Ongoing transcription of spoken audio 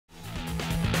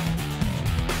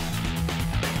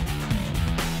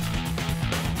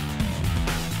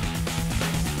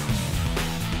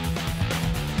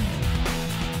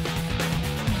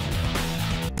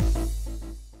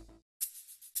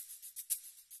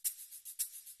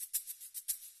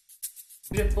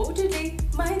Reportedly,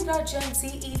 Mahindra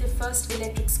GenZe, the first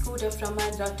electric scooter from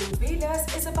Mahindra Two Wheelers,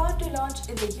 is about to launch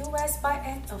in the US by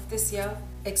end of this year.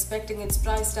 Expecting its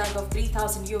price tag of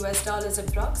 $3,000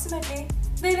 approximately,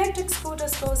 the electric scooter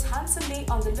scores handsomely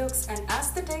on the looks and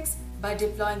aesthetics by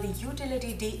deploying the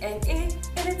utility DNA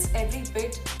in its every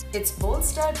bit. It's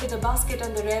bolstered with a basket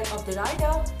on the rear of the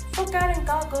rider for carrying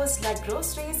cargoes like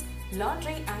groceries,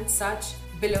 laundry and such.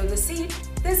 Below the seat,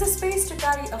 there's a space to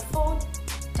carry a phone,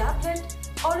 tablet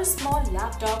or a small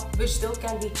laptop, which though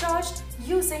can be charged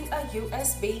using a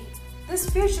USB. This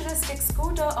futuristic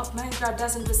scooter of Mahindra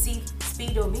doesn't receive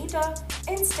speedometer.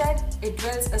 Instead, it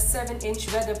dwells a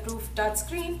 7-inch weatherproof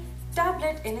touchscreen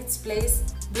tablet in its place,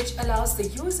 which allows the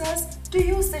users to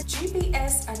use the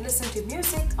GPS and listen to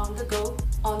music on the go.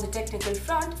 On the technical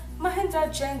front, Mahindra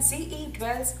GenZe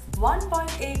dwells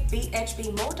 1.8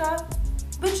 bhp motor,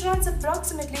 which runs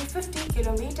approximately 50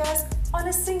 kilometers on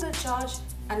a single charge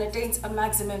and attains a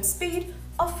maximum speed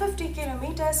of 50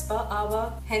 kilometers per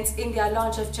hour. Hence, India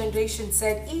launch of Generation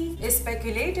ZE is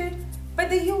speculated, but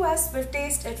the US will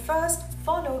taste it first,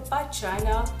 followed by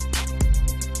China.